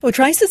Well,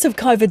 traces of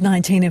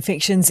COVID-19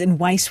 infections in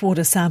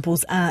wastewater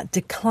samples are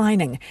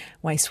declining.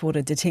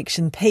 Wastewater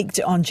detection peaked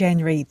on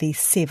January the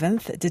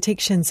 7th.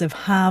 Detections have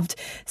halved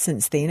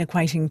since then,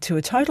 equating to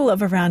a total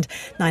of around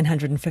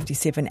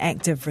 957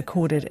 active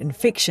recorded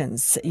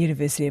infections.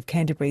 University of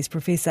Canterbury's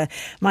Professor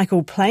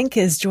Michael Plank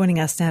is joining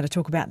us now to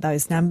talk about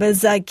those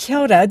numbers. Kia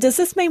ora. Does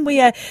this mean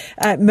we are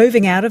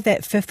moving out of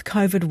that fifth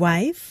COVID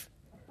wave?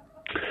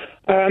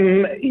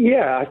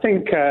 I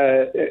think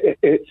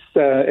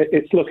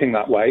it's looking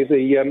that way.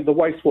 The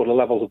wastewater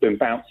levels have been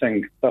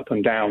bouncing up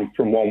and down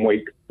from one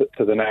week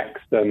to the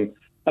next, and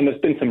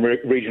there's been some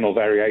regional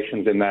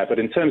variations in there. But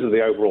in terms of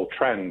the overall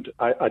trend,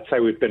 I'd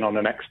say we've been on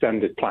an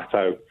extended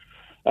plateau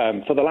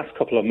for the last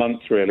couple of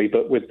months, really.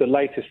 But with the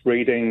latest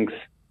readings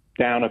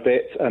down a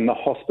bit, and the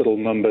hospital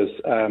numbers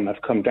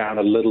have come down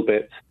a little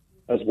bit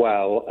as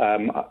well.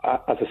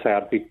 As I say,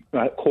 I'd be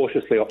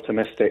cautiously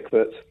optimistic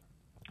that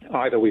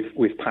either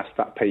we've passed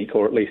that peak,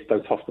 or at least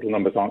those hospital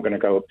numbers aren't going to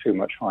go up too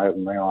much higher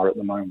than they are at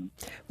the moment.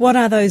 What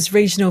are those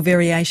regional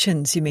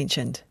variations you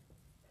mentioned?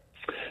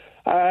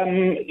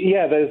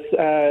 There's.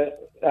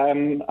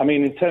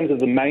 In terms of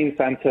the main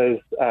centres,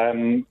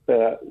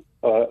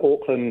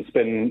 Auckland's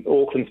been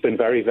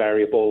very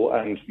variable,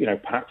 and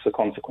perhaps a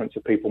consequence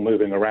of people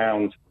moving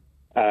around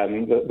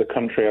the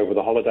country over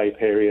the holiday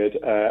period,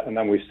 and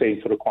then we've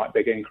seen sort of quite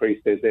big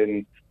increases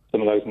in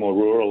some of those more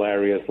rural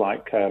areas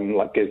like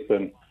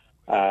Gisborne.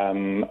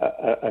 And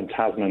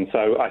Tasman.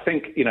 So I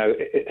think,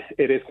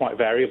 it is quite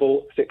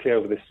variable, particularly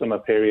over this summer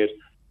period,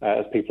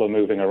 as people are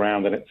moving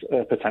around, and it's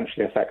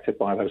potentially affected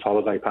by those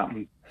holiday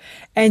patterns.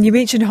 And you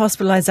mentioned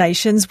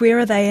hospitalisations. Where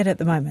are they at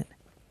the moment?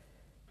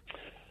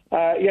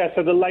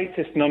 So the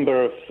latest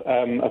number of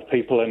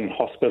people in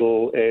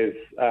hospital is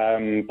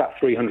about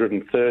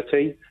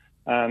 330,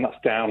 and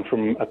that's down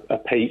from a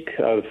peak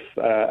of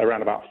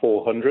around about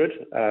 400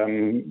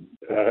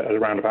 at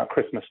around about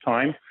Christmas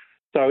time.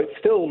 So it's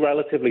still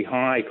relatively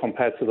high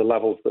compared to the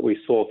levels that we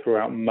saw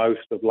throughout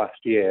most of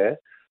last year,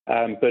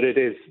 but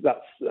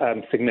that's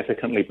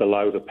significantly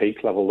below the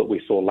peak level that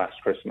we saw last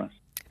Christmas.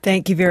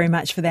 Thank you very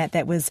much for that.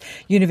 That was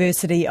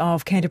University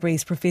of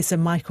Canterbury's Professor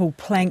Michael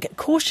Plank,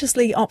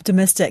 cautiously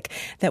optimistic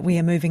that we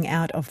are moving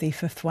out of the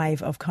fifth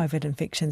wave of COVID infections.